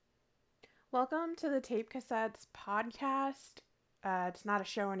Welcome to the Tape Cassettes podcast. It's not a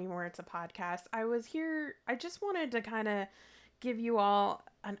show anymore, it's a podcast. I just wanted to kind of give you all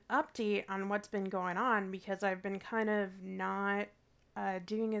an update on what's been going on because I've been kind of not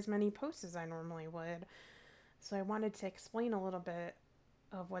doing as many posts as I normally would. So I wanted to explain a little bit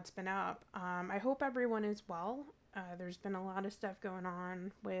of what's been up. I hope everyone is well. There's been a lot of stuff going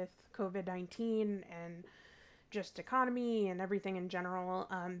on with COVID 19 and just economy and everything in general.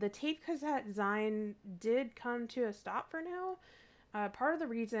 The tape cassette design did come to a stop for now. Part of the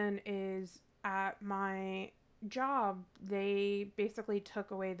reason is at my job, they basically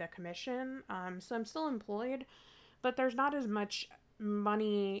took away the commission. So I'm still employed, but there's not as much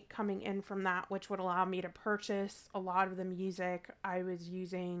money coming in from that, which would allow me to purchase a lot of the music I was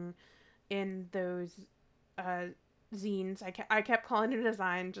using in those uh, zines. I kept calling it a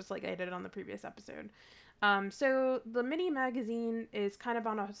design, just like I did on the previous episode. So the mini magazine is kind of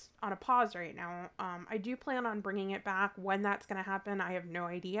on a pause right now. I do plan on bringing it back. When that's going to happen, I have no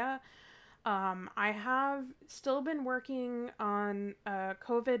idea. I have still been working on a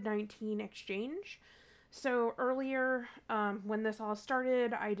COVID-19 exchange. So earlier, when this all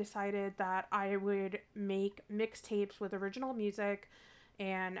started, I decided that I would make mixtapes with original music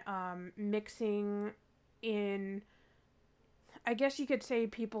and mixing in, I guess you could say,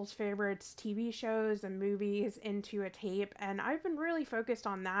 people's favorites, TV shows and movies into a tape. And I've been really focused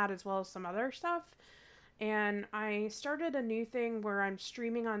on that as well as some other stuff. And I started a new thing where I'm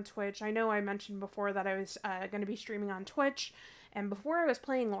streaming on Twitch. I know I mentioned before that I was going to be streaming on Twitch. And before I was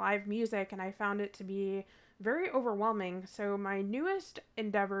playing live music, and I found it to be very overwhelming. So my newest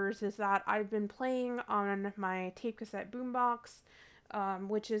endeavors is that I've been playing on my tape cassette boombox,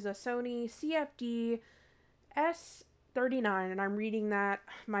 which is a Sony CFD S39, and I'm reading that.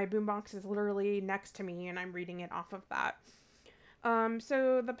 My boombox is literally next to me, and I'm reading it off of that.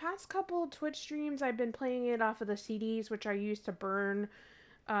 So the past couple Twitch streams, I've been playing it off of the CDs, which I used to burn.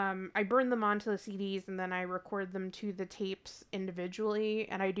 I burn them onto the CDs, and then I record them to the tapes individually,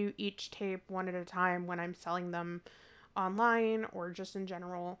 and I do each tape one at a time when I'm selling them online or just in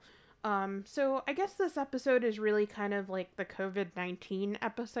general. So I guess this episode is really kind of like the COVID-19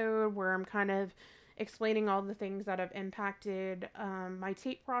 episode where I'm kind of explaining all the things that have impacted my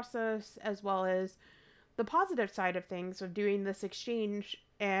tape process, as well as the positive side of things of doing this exchange.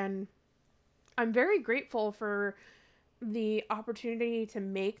 And I'm very grateful for the opportunity to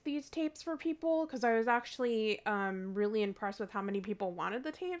make these tapes for people, because I was actually really impressed with how many people wanted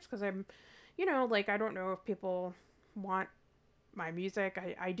the tapes, because like, I don't know if people want my music.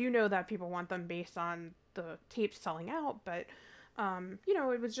 I do know that people want them based on the tapes selling out, but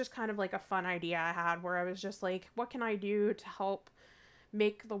it was just kind of like a fun idea I had where I was just like, what can I do to help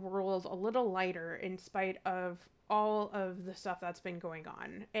make the world a little lighter in spite of all of the stuff that's been going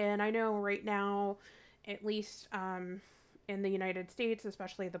on. And I know right now, at least in the United States,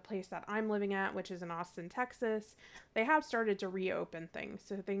 especially the place that I'm living at, which is in Austin, Texas, they have started to reopen things.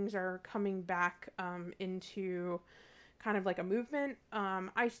 So things are coming back into kind of like a movement.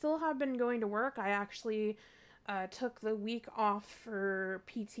 I still have been going to work. I actually took the week off for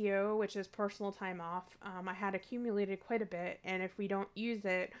PTO, which is personal time off. I had accumulated quite a bit, and if we don't use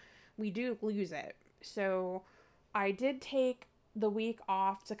it, we do lose it. So I did take the week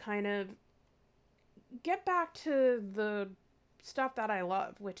off to kind of get back to the stuff that I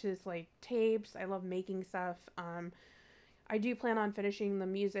love, which is like tapes. I love making stuff. I do plan on finishing the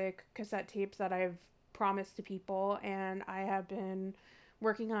music cassette tapes that I've promised to people, and I have been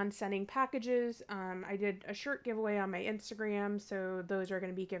working on sending packages. I did a shirt giveaway on my Instagram, so those are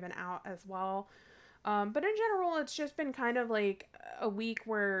going to be given out as well. But in general, it's just been kind of like a week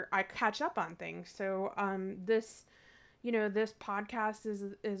where I catch up on things. So this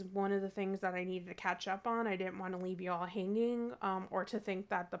podcast is one of the things that I needed to catch up on. I didn't want to leave you all hanging, or to think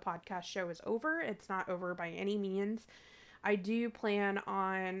that the podcast show is over. It's not over by any means. I do plan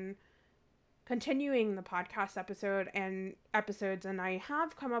on continuing the podcast episodes, and I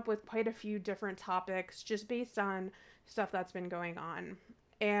have come up with quite a few different topics just based on stuff that's been going on.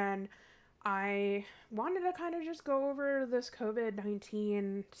 And I wanted to kind of just go over this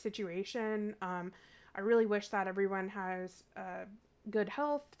COVID-19 situation. I really wish that everyone has good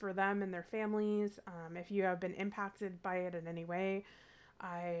health for them and their families. If you have been impacted by it in any way,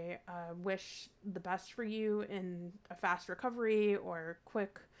 I wish the best for you in a fast recovery or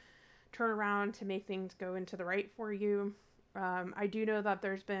quick turnaround to make things go into the right for you. I do know that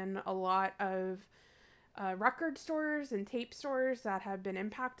there's been a lot of record stores and tape stores that have been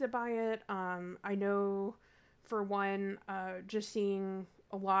impacted by it. I know, for one, just seeing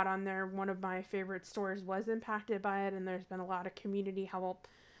a lot on there, one of my favorite stores was impacted by it, and there's been a lot of community help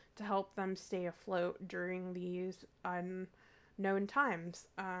to help them stay afloat during these unknown times.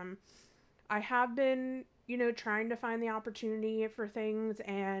 I have been, trying to find the opportunity for things,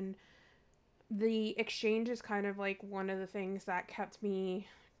 and the exchange is kind of like one of the things that kept me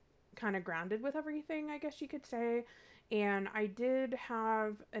kind of grounded with everything, I guess you could say. And I did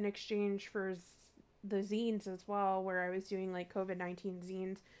have an exchange for the zines as well, where I was doing like COVID-19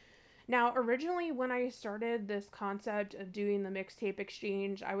 zines. Now, originally, when I started this concept of doing the mixtape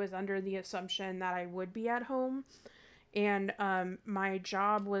exchange, I was under the assumption that I would be at home, and my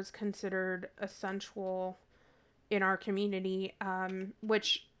job was considered essential in our community,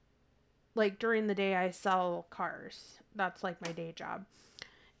 which, like, during the day, I sell cars. That's like my day job.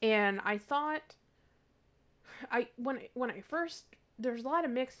 And I thought, when I first, there's a lot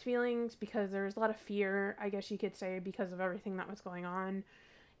of mixed feelings because there's a lot of fear, I guess you could say, because of everything that was going on.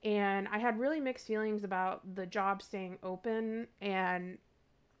 And I had really mixed feelings about the job staying open. And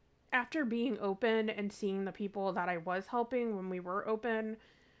after being open and seeing the people that I was helping when we were open,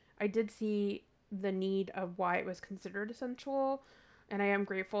 I did see the need of why it was considered essential. And I am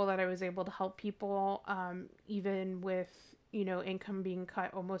grateful that I was able to help people, even with, income being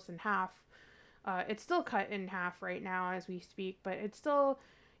cut almost in half. It's still cut in half right now as we speak, but it's still,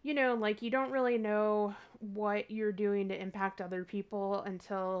 like, you don't really know what you're doing to impact other people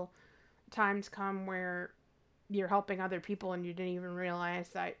until times come where you're helping other people and you didn't even realize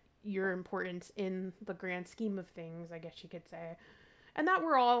that your importance in the grand scheme of things, I guess you could say. And that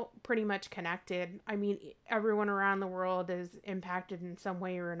we're all pretty much connected. I mean, everyone around the world is impacted in some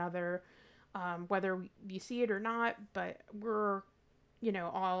way or another, whether you see it or not, but we're,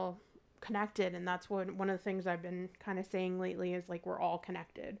 all connected. And that's one of the things I've been kind of saying lately is like, we're all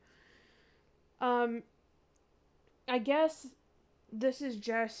connected. Um, I guess this is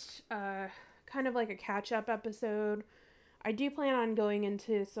just kind of like a catch up episode. I do plan on going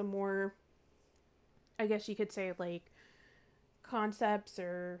into some more, I guess you could say, like, concepts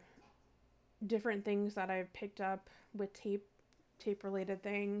or different things that I've picked up with tape related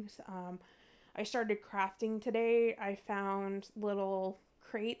things. I started crafting today. I found little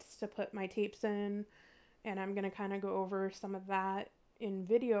crates to put my tapes in, and I'm going to kind of go over some of that in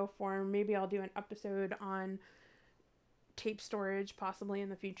video form. Maybe I'll do an episode on tape storage possibly in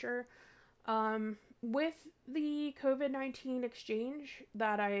the future. With the COVID-19 exchange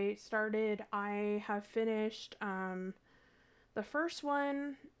that I started, I have finished, the first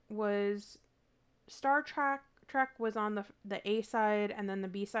one was Star Trek. Trek was on the A side, and then the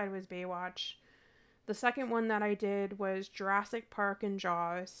B side was Baywatch. The second one that I did was Jurassic Park and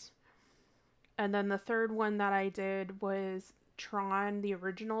Jaws. And then the third one that I did was Tron, the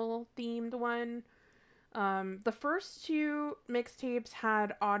original themed one. The first two mixtapes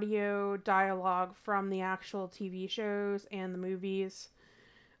had audio dialogue from the actual TV shows and the movies.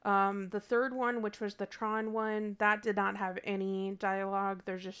 The third one, which was the Tron one, that did not have any dialogue.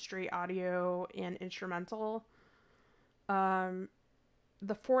 There's just straight audio and instrumental.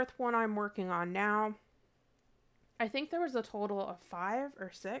 The fourth one I'm working on now, I think there was a total of 5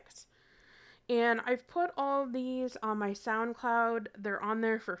 or 6. And I've put all of these on my SoundCloud. They're on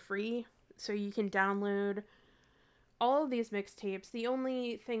there for free, so you can download all of these mixtapes. The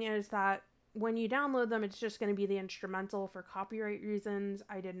only thing is that when you download them, it's just going to be the instrumental for copyright reasons.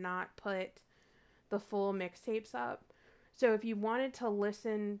 I did not put the full mixtapes up. So if you wanted to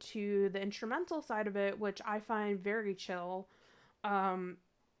listen to the instrumental side of it, which I find very chill,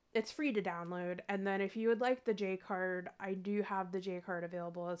 it's free to download. And then if you would like the J card, I do have the J card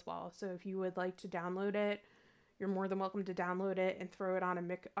available as well. So if you would like to download it, you're more than welcome to download it and throw it on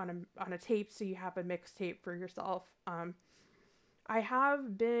a tape so you have a mixtape for yourself. I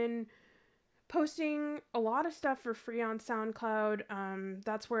have been posting a lot of stuff for free on SoundCloud.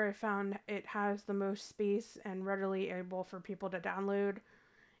 That's where I found it has the most space and readily able for people to download.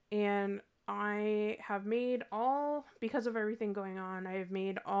 And I have made because of everything going on, I have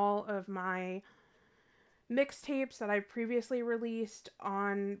made all of my mixtapes that I previously released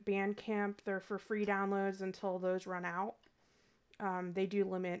on Bandcamp. They're for free downloads until those run out. They do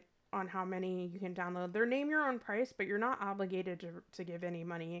limit on how many you can download. They're name your own price, but you're not obligated to give any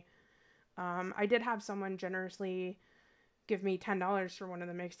money. I did have someone generously give me $10 for one of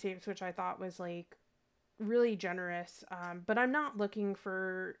the mixtapes, which I thought was like really generous. But I'm not looking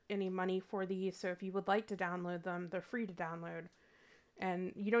for any money for these. So if you would like to download them, they're free to download.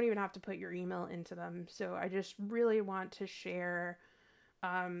 And you don't even have to put your email into them. So I just really want to share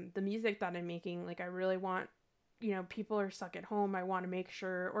the music that I'm making. Like, I really want, people are stuck at home. I want to make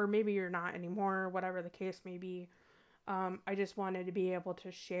sure, or maybe you're not anymore, whatever the case may be. I just wanted to be able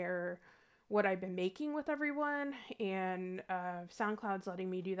to share what I've been making with everyone, and SoundCloud's letting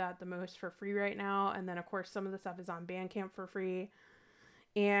me do that the most for free right now. And then, of course, some of the stuff is on Bandcamp for free.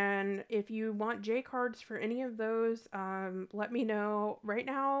 And if you want J cards for any of those, let me know. Right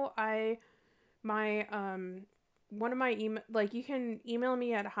now, my one of my email, like, you can email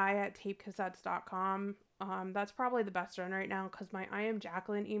me at hi@tapecassettes.com. That's probably the best one right now because my I am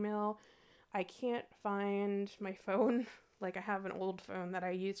Jacqueline email, I can't find my phone. Like, I have an old phone that I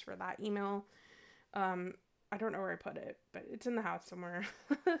use for that email. I don't know where I put it, but it's in the house somewhere.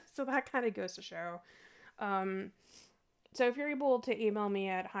 So that kind of goes to show. Um, so if you're able to email me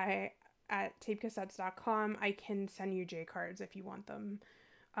at hi@tapecassettes.com, I can send you J cards if you want them.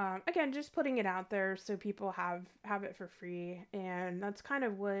 Again, just putting it out there so people have it for free, and that's kind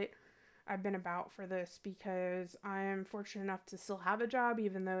of what I've been about for this, because I'm fortunate enough to still have a job,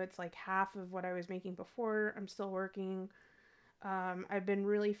 even though it's like half of what I was making before. I'm still working. I've been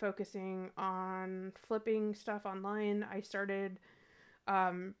really focusing on flipping stuff online. I started,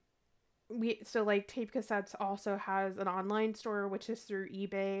 um, so like Tape Cassettes also has an online store, which is through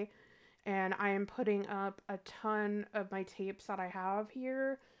eBay, and I am putting up a ton of my tapes that I have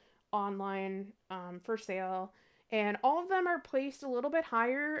here online, for sale. And all of them are placed a little bit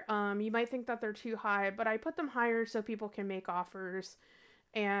higher. You might think that they're too high, but I put them higher so people can make offers.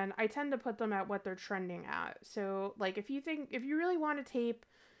 And I tend to put them at what they're trending at. So, like, if you really want a tape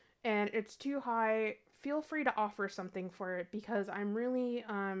and it's too high, feel free to offer something for it, because I'm really,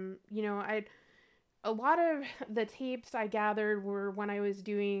 a lot of the tapes I gathered were when I was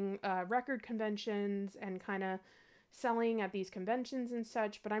doing record conventions and kind of selling at these conventions and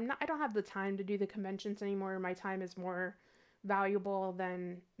such, but I don't have the time to do the conventions anymore. My time is more valuable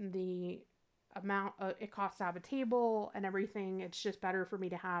than the amount it costs to have a table and everything. It's just better for me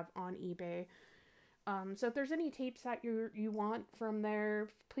to have on eBay. So if there's any tapes that you want from there,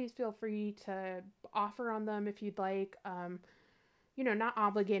 please feel free to offer on them if you'd like. Not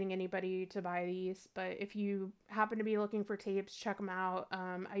obligating anybody to buy these, but if you happen to be looking for tapes, check them out.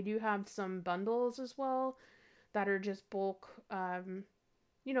 I do have some bundles as well that are just bulk,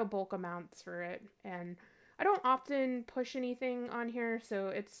 bulk amounts for it. And I don't often push anything on here,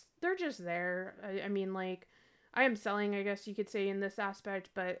 so they're just there. I mean, like, I am selling, I guess you could say, in this aspect,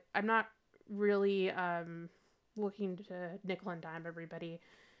 but I'm not really looking to nickel and dime everybody.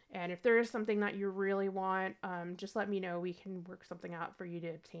 And if there is something that you really want, just let me know. We can work something out for you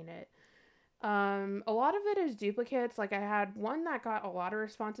to obtain it. A lot of it is duplicates. Like, I had one that got a lot of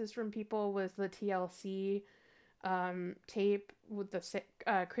responses from people, was the TLC tape with the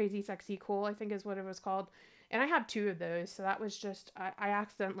Crazy Sexy Cool, I think is what it was called. And I have two of those, so that was just, I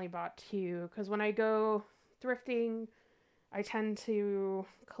accidentally bought two, because when I go thrifting, I tend to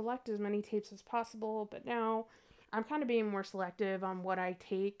collect as many tapes as possible, but now I'm kind of being more selective on what I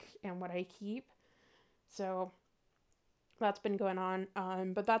take and what I keep. So that's been going on.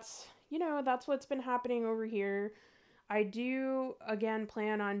 But that's what's been happening over here. I do, again,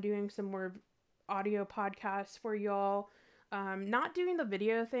 plan on doing some more audio podcasts for y'all. Not doing the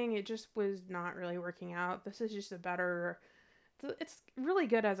video thing, it just was not really working out. This is just it's really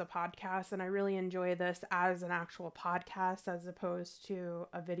good as a podcast, and I really enjoy this as an actual podcast as opposed to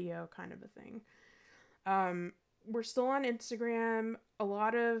a video kind of a thing. We're still on Instagram. A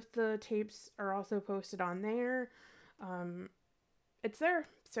lot of the tapes are also posted on there. It's there.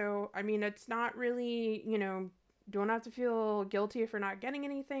 So, I mean, it's not really, don't have to feel guilty for not getting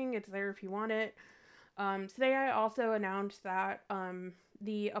anything. It's there if you want it. Today I also announced that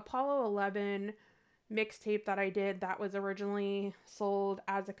the Apollo 11 mixtape that I did, that was originally sold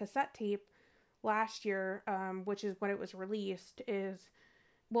as a cassette tape last year, which is when it was released,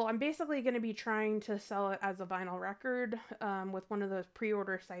 I'm basically going to be trying to sell it as a vinyl record with one of those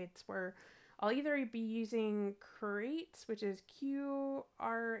pre-order sites where I'll either be using Crates, which is Qrates,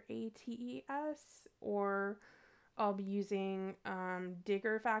 or I'll be using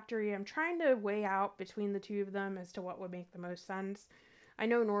Digger Factory. I'm trying to weigh out between the two of them as to what would make the most sense. I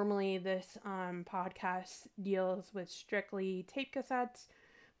know normally this podcast deals with strictly tape cassettes,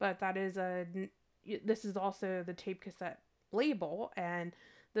 but this is also the tape cassette label, and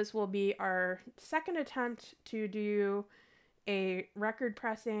this will be our second attempt to do a record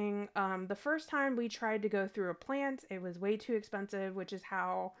pressing. The first time we tried to go through a plant, it was way too expensive, which is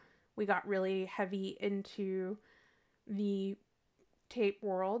how we got really heavy into the tape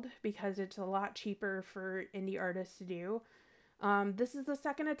world, because it's a lot cheaper for indie artists to do. This is the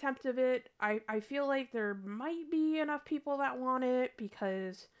second attempt of it. I feel like there might be enough people that want it,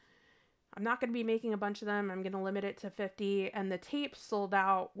 because I'm not going to be making a bunch of them. I'm going to limit it to 50, and the tape sold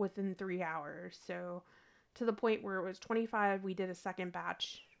out within 3 hours. So to the point where it was 25, we did a second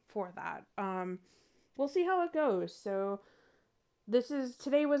batch for that. We'll see how it goes. So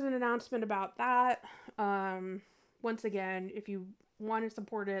today was an announcement about that. Once again, if you want to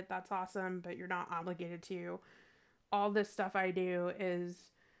support it, that's awesome, but you're not obligated to. All this stuff I do is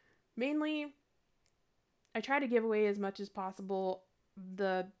mainly I try to give away as much as possible.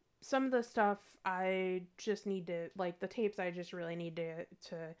 Some of the stuff I just need to, like the tapes, I just really need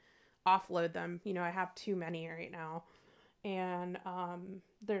to offload them. I have too many right now, and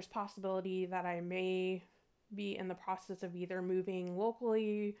there's possibility that I may be in the process of either moving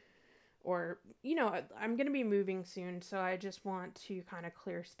locally or I'm going to be moving soon, so I just want to kind of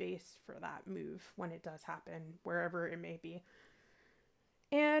clear space for that move when it does happen, wherever it may be.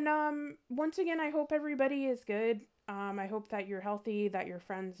 And once again, I hope everybody is good. I hope that you're healthy, that your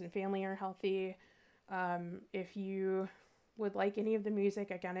friends and family are healthy. If you would like any of the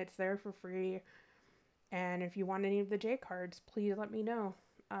music, again, it's there for free. And if you want any of the J cards, please let me know.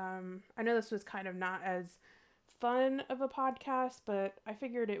 I know this was kind of not as fun of a podcast, but I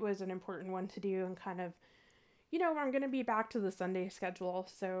figured it was an important one to do and kind of, I'm going to be back to the Sunday schedule.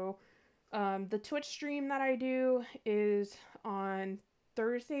 So the Twitch stream that I do is on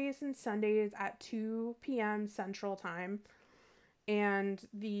Thursdays and Sundays at 2 p.m. Central Time. And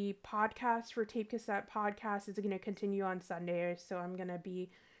the podcast for Tape Cassette Podcast is going to continue on Sundays. So I'm going to be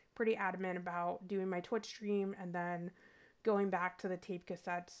pretty adamant about doing my Twitch stream and then going back to the Tape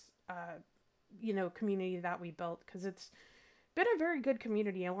Cassettes, community that we built, because it's been a very good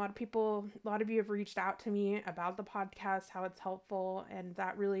community. A lot of you have reached out to me about the podcast, how it's helpful, and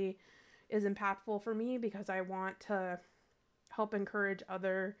that really is impactful for me because I want to help encourage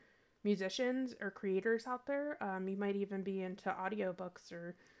other musicians or creators out there. You might even be into audiobooks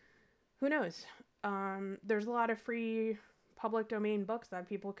or who knows. There's a lot of free public domain books that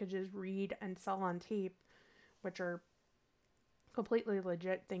people could just read and sell on tape, which are completely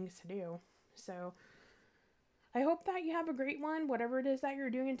legit things to do. So I hope that you have a great one, whatever it is that you're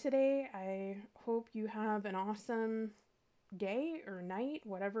doing today. I hope you have an awesome day or night,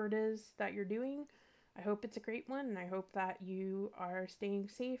 whatever it is that you're doing. I hope it's a great one, and I hope that you are staying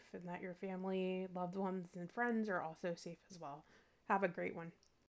safe and that your family, loved ones, and friends are also safe as well. Have a great one.